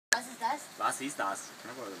Was ist das?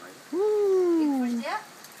 Woo.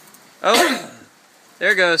 Oh,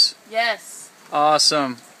 there it goes. Yes.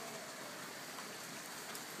 Awesome.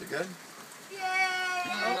 Is it good? Yay!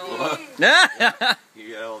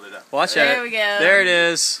 You gotta hold it up. Watch There it. we go. There it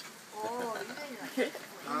is.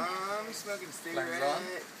 I'm smoking a cigarette.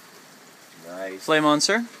 Nice. Flame on,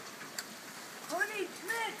 sir.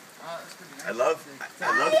 I love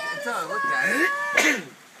Until I looked at it.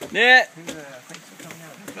 Yeah.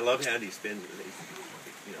 I love how he spins it.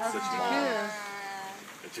 You know, such long.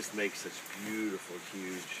 It just makes such beautiful,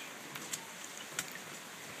 huge.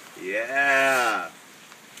 Yeah.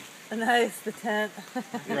 Nice, the tent.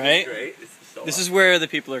 Right? Great. This is so This is awesome. where the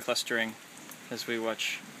people are clustering as we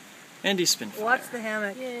watch Andy spin fire. Watch the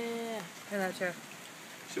hammock Yeah. in that chair.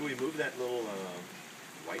 Should we move that little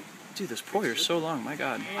white? Dude, those pointers so long. My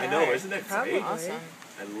God. I know, isn't that Probably. great? Awesome.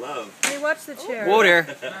 I love. Hey, watch the chair. Whoa there.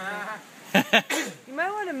 You might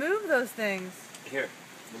want to move those things. Here.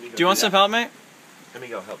 Let me go Do you want some that. help, mate? Let me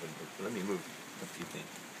go help him. Let me move a few things.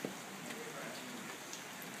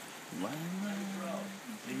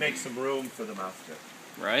 You make some room for the master.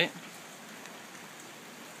 Right?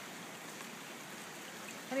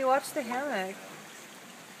 Honey, watch the hammock.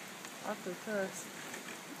 Awfully close.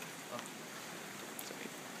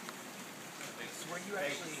 So where you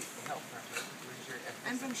actually help from? Where's your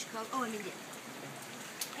I'm from Chicago. Oh, I'm Indian.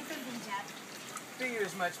 I'm from Punjab. figure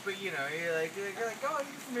as much, but you know, you're like, oh,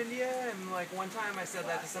 you're from India, and like one time I said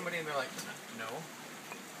that to somebody, and they're like, no.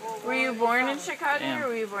 Were you born in Chicago Damn. or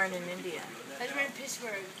were you born in India? I was born in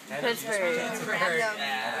Pittsburgh. Pittsburgh. Random.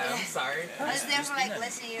 I'm sorry. I was there for like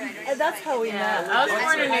less than a year. I don't That's how we Yeah, met. I was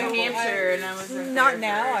born in I- New Hampshire and I was Not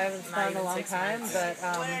now, I haven't spent a long time, but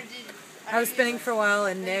I was spinning for a while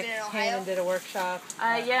and Nick came and did a workshop.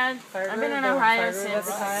 Yeah, Fire I've been group, in doing Ohio fire group at since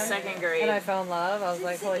the time. second grade. And I fell in love. I was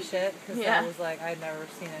like, holy shit, because Yeah. I was like, I'd never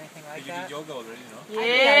seen anything like that. yoga already, no? I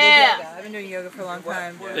did Yeah. yoga. I've been doing yoga for a long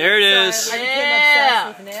time. There it is. So I became Yeah.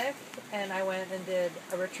 obsessed with Nick, and I went and did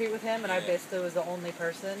a retreat with him, and I basically was the only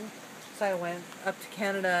person. So I went up to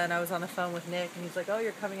Canada, and I was on the phone with Nick, and he's like, oh,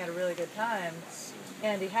 you're coming at a really good time.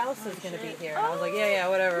 Andy House is going to be here. And I was like, yeah,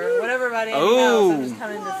 whatever. Whatever about Andy House. I'm just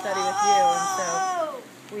coming to study with you. And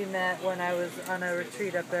so we met when I was on a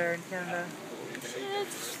retreat up there in Canada.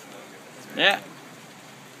 Yeah.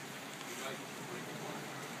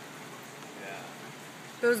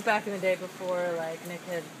 It was back in the day before, like, Nick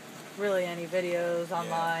had really any videos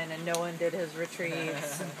online, and no one did his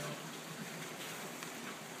retreats.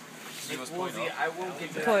 Woolsey, I will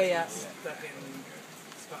get to Oh, that yeah. fucking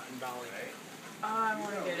spot in Bali. Oh, I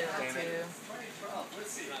want to go to that too.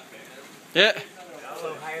 Yeah.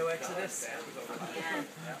 Ohio Exodus.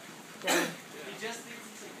 Yeah.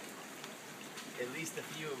 At least a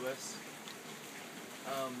few of us.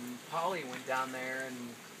 Polly went down there and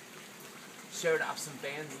showed off some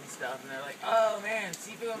bands and stuff, and they're like, "Oh man,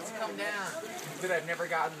 see if he wants to come down." But I've never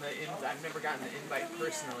gotten the invite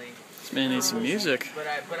personally. This man needs some music. But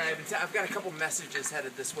I've got a couple messages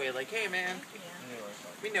headed this way, like, "Hey man,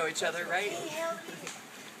 we know each other, right?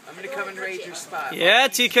 I'm gonna come and raid your spot." Yeah,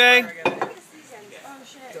 TK.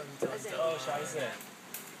 Oh, scheiße.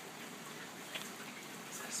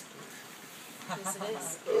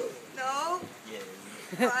 No.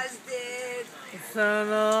 Busted. So,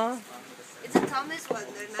 no. It's a Thomas one.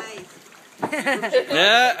 They're nice.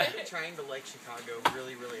 Yeah. I'm trying to like Chicago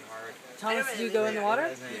really, really hard. Thomas, do you go in the water?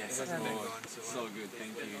 It hasn't been going so good,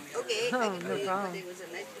 thank you. Okay. Oh, I no can believe problem. it was a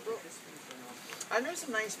nice people. I know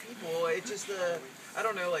some nice people. It's just I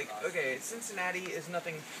don't know. Like, okay, Cincinnati is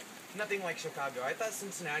nothing like Chicago. I thought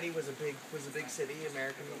Cincinnati was a big city,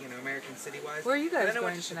 American city-wise. Where are you guys then I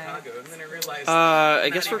went going to tonight? Chicago, and then I realized. I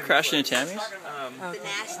not guess we're even crashing at close. Tammy's. Oh, The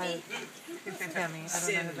nasty. Tammy, I don't know who that is.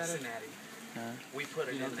 Cincinnati. We put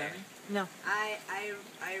it in there. No. I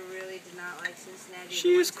really did not like Cincinnati.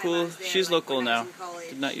 She The is one time I cool. was there, She's like, local when I was now. in college,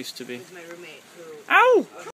 Did not used to be. with my roommate who Ow!